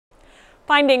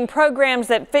Finding programs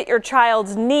that fit your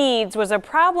child's needs was a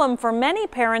problem for many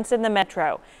parents in the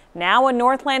metro. Now a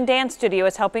Northland dance studio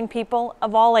is helping people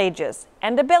of all ages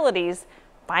and abilities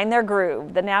find their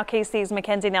groove. The Now KC's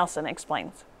Mackenzie Nelson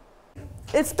explains.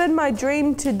 It's been my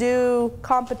dream to do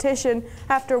competition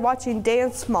after watching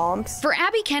Dance Moms. For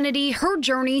Abby Kennedy, her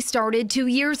journey started 2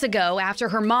 years ago after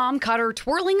her mom caught her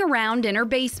twirling around in her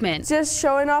basement. Just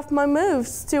showing off my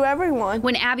moves to everyone.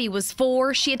 When Abby was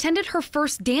 4, she attended her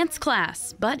first dance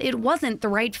class, but it wasn't the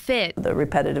right fit. The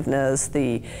repetitiveness,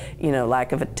 the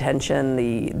lack of attention,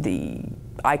 the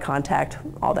eye contact,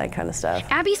 all that kind of stuff.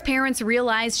 Abby's parents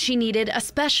realized she needed a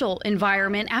special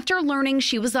environment after learning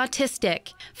she was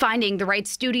autistic. Finding the right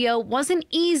studio wasn't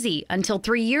easy until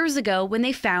 3 years ago when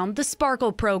they found the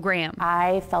Sparkle program.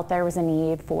 I felt there was a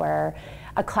need for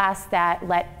a class that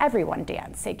let everyone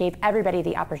dance. It gave everybody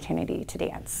the opportunity to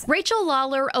dance. Rachel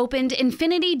Lawler opened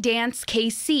Infinity Dance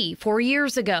KC 4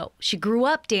 years ago. She grew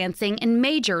up dancing and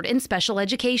majored in special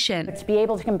education. To be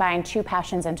able to combine two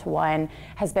passions into one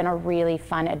has been a really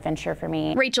fun adventure for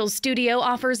me. Rachel's studio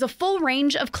offers a full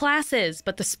range of classes,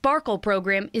 but the Sparkle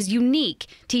program is unique,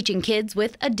 teaching kids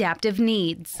with adaptive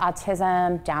needs.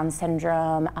 Autism, Down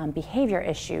syndrome, behavior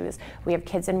issues. We have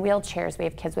kids in wheelchairs. We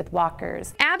have kids with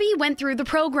walkers. Abby went through the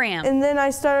program. And then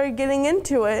I started getting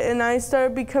into it and I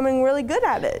started becoming really good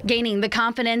at it. Gaining the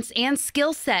confidence and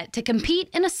skill set to compete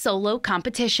in a solo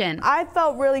competition. I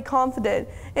felt really confident,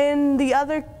 and the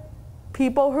other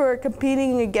people who are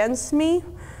competing against me,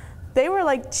 they were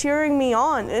like cheering me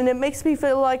on, and it makes me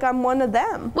feel like I'm one of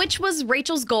them. Which was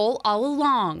Rachel's goal all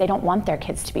along. They don't want their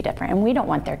kids to be different, and we don't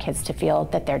want their kids to feel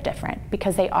that they're different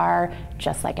because they are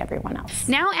just like everyone else.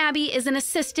 Now Abby is an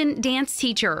assistant dance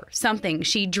teacher, something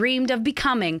she dreamed of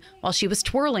becoming while she was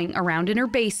twirling around in her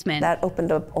basement. That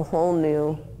opened up a whole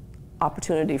new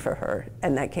opportunity for her,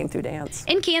 and that came through dance.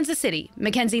 In Kansas City,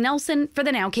 Mackenzie Nelson for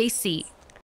the Now KC.